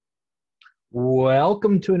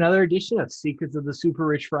Welcome to another edition of Secrets of the Super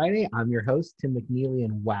Rich Friday. I'm your host, Tim McNeely,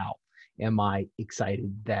 and wow, am I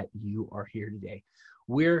excited that you are here today.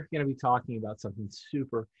 We're going to be talking about something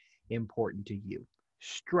super important to you: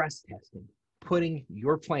 stress testing, putting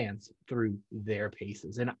your plans through their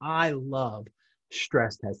paces. And I love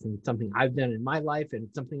stress testing. It's something I've done in my life, and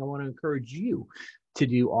it's something I want to encourage you to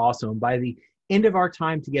do also. And by the end of our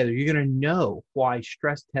time together, you're going to know why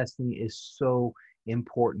stress testing is so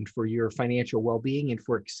important for your financial well-being and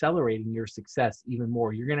for accelerating your success even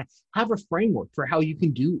more. You're going to have a framework for how you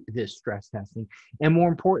can do this stress testing. And more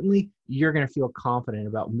importantly, you're going to feel confident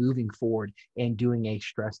about moving forward and doing a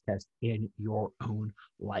stress test in your own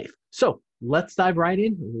life. So let's dive right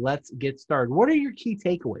in. Let's get started. What are your key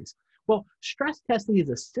takeaways? Well, stress testing is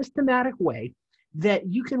a systematic way that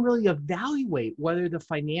you can really evaluate whether the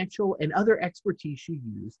financial and other expertise you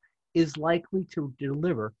use is likely to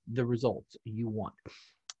deliver the results you want.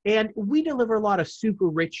 And we deliver a lot of super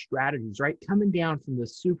rich strategies, right? Coming down from the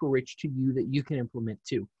super rich to you that you can implement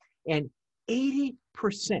too. And 80%,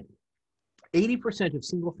 80% of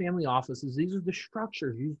single family offices, these are the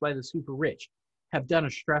structures used by the super rich, have done a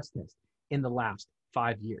stress test in the last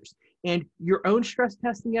 5 years. And your own stress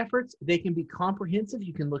testing efforts, they can be comprehensive.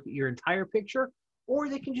 You can look at your entire picture, or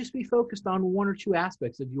they can just be focused on one or two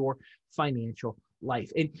aspects of your financial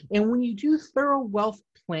life. And when you do thorough wealth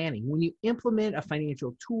planning, when you implement a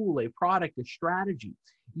financial tool, a product, a strategy,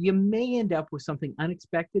 you may end up with something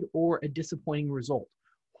unexpected or a disappointing result.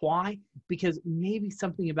 Why? Because maybe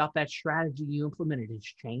something about that strategy you implemented has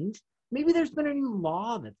changed. Maybe there's been a new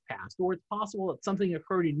law that's passed, or it's possible that something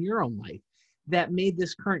occurred in your own life that made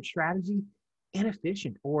this current strategy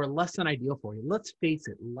inefficient or less than ideal for you. Let's face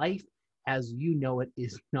it, life as you know it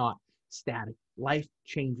is not static. Life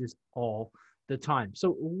changes all the time.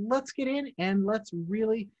 So let's get in and let's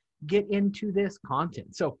really get into this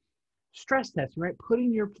content. So stress testing, right?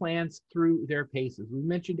 Putting your plans through their paces. We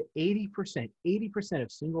mentioned 80%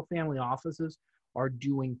 of single family offices are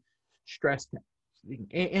doing stress testing.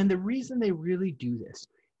 And the reason they really do this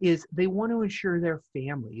is they want to ensure their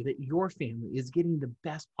family, that your family is getting the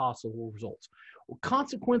best possible results. Well,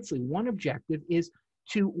 consequently, one objective is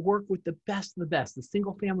to work with the best of the best. The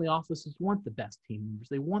single family offices want the best team members.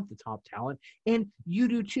 They want the top talent, and you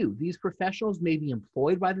do too. These professionals may be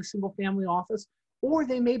employed by the single family office, or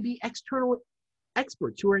they may be external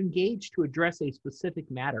experts who are engaged to address a specific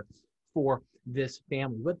matter for this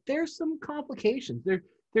family. But there's some complications.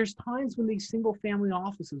 There's times when these single family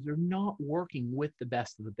offices are not working with the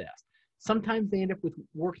best of the best. Sometimes they end up with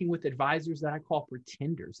working with advisors that I call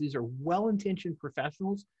pretenders. These are well-intentioned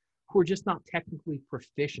professionals who are just not technically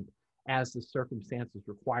proficient as the circumstances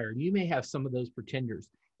require. And you may have some of those pretenders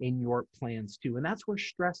in your plans too. And that's where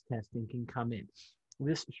stress testing can come in.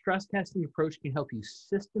 This stress testing approach can help you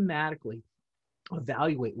systematically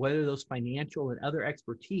evaluate whether those financial and other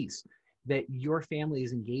expertise that your family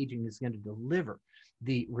is engaging is going to deliver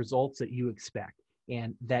the results that you expect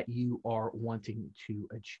and that you are wanting to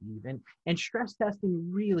achieve. And stress testing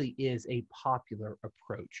really is a popular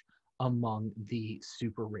approach among the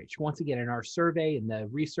super rich. Once again, in our survey and the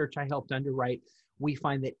research I helped underwrite, we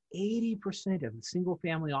find that 80% of the single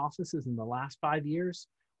family offices in the last 5 years,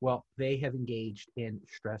 well, they have engaged in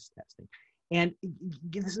stress testing. And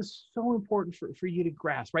this is so important for you to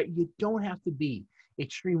grasp, right? You don't have to be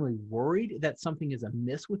extremely worried that something is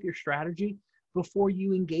amiss with your strategy before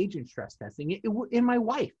you engage in stress testing. In my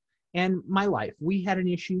wife and my life, we had an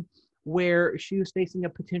issue where she was facing a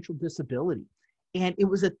potential disability. And it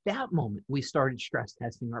was at that moment we started stress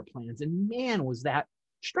testing our plans. And man, was that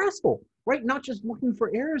stressful, right? Not just looking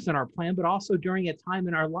for errors in our plan, but also during a time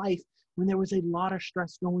in our life when there was a lot of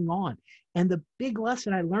stress going on. And the big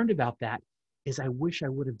lesson I learned about that is I wish I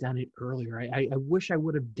would have done it earlier. I wish I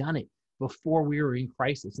would have done it before we were in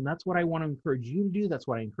crisis. And that's what I want to encourage you to do. That's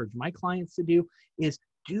what I encourage my clients to do, is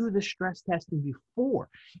do the stress testing before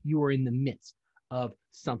you are in the midst of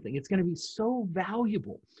something. It's going to be so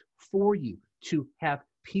valuable for you to have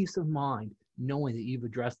peace of mind knowing that you've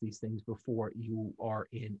addressed these things before you are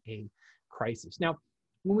in a crisis. Now,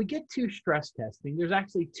 when we get to stress testing, there's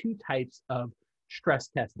actually two types of stress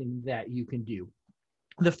testing that you can do.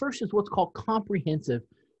 The first is what's called comprehensive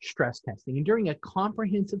stress testing. And during a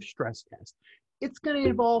comprehensive stress test, it's going to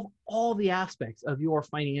involve all the aspects of your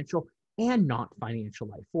financial and not financial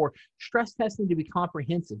life. For stress testing to be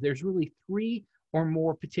comprehensive, there's really three or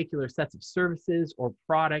more particular sets of services or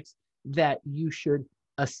products that you should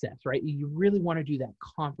assess, right? You really want to do that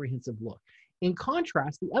comprehensive look. In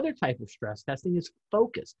contrast, the other type of stress testing is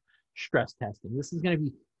focused stress testing. This is going to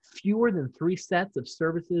be fewer than 3 sets of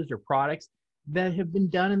services or products that have been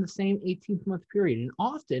done in the same 18-month period. And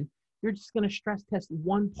often you're just going to stress test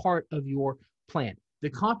one part of your plan. The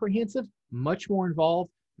comprehensive, much more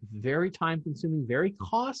involved, very time consuming, very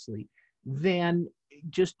costly than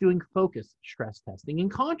just doing focus stress testing. In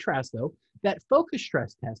contrast, though, that focus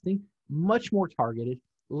stress testing, much more targeted,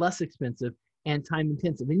 less expensive, and time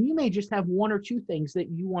intensive. And you may just have one or two things that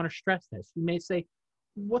you want to stress test. You may say,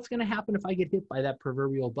 what's going to happen if I get hit by that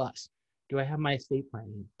proverbial bus? Do I have my estate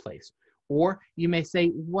planning in place? Or you may say,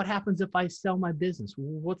 what happens if I sell my business?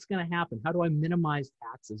 What's going to happen? How do I minimize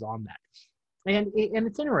taxes on that? And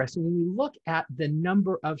it's interesting when you look at the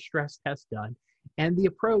number of stress tests done and the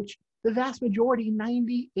approach, the vast majority,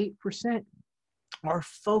 98%, are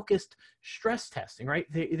focused stress testing, right?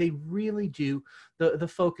 They really do the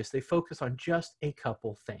focus. They focus on just a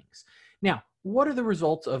couple things. Now, what are the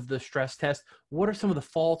results of the stress test? What are some of the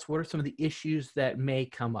faults? What are some of the issues that may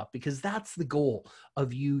come up? Because that's the goal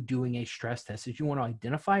of you doing a stress test, is you want to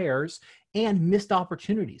identify errors and missed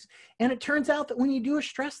opportunities. And it turns out that when you do a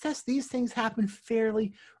stress test, these things happen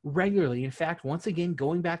fairly regularly. In fact, once again,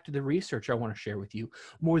 going back to the research I want to share with you,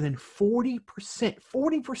 more than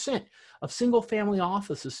 40% of single family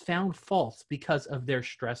offices found faults because of their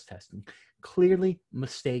stress testing. Clearly,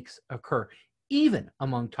 mistakes occur, even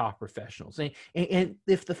among top professionals. And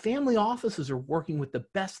if the family offices are working with the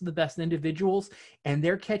best individuals and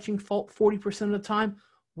they're catching fault 40% of the time,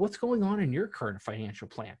 what's going on in your current financial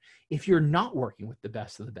plan? If you're not working with the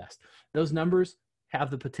best of the best, those numbers have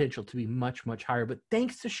the potential to be much, much higher. But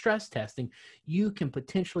thanks to stress testing, you can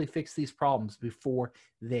potentially fix these problems before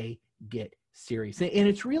they get serious. And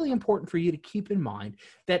it's really important for you to keep in mind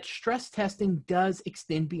that stress testing does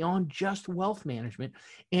extend beyond just wealth management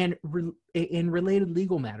and in related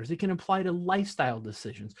legal matters. It can apply to lifestyle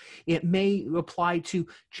decisions. It may apply to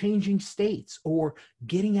changing states or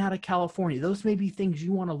getting out of California. Those may be things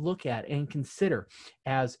you want to look at and consider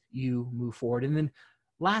as you move forward. And then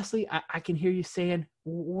lastly, I can hear you saying,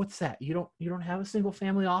 what's that? You don't have a single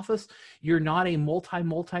family office? You're not a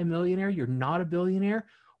multi-millionaire? You're not a billionaire?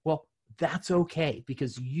 Well, that's okay,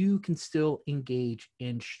 because you can still engage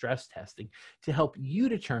in stress testing to help you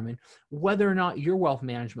determine whether or not your wealth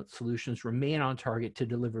management solutions remain on target to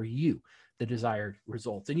deliver you the desired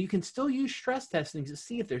results. And you can still use stress testing to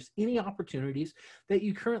see if there's any opportunities that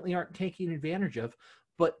you currently aren't taking advantage of,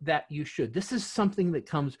 but that you should. This is something that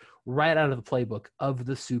comes right out of the playbook of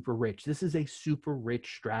the Super Rich. This is a super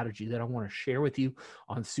rich strategy that I want to share with you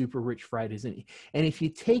on Super Rich Fridays. And if you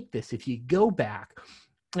take this, if you go back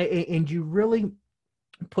and you really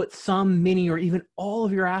put some, many, or even all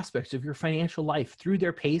of your aspects of your financial life through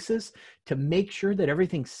their paces to make sure that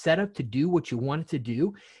everything's set up to do what you want it to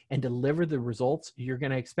do and deliver the results you're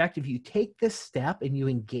going to expect. If you take this step and you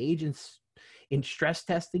engage in stress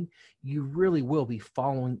testing, you really will be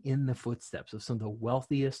following in the footsteps of some of the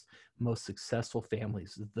wealthiest, most successful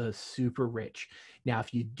families, the super rich. Now,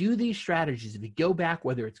 if you do these strategies, if you go back,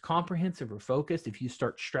 whether it's comprehensive or focused, if you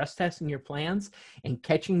start stress testing your plans and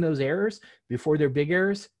catching those errors before they're big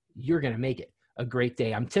errors, you're going to make it a great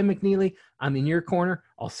day. I'm Tim McNeely. I'm in your corner.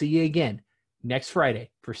 I'll see you again next Friday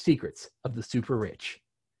for Secrets of the Super Rich.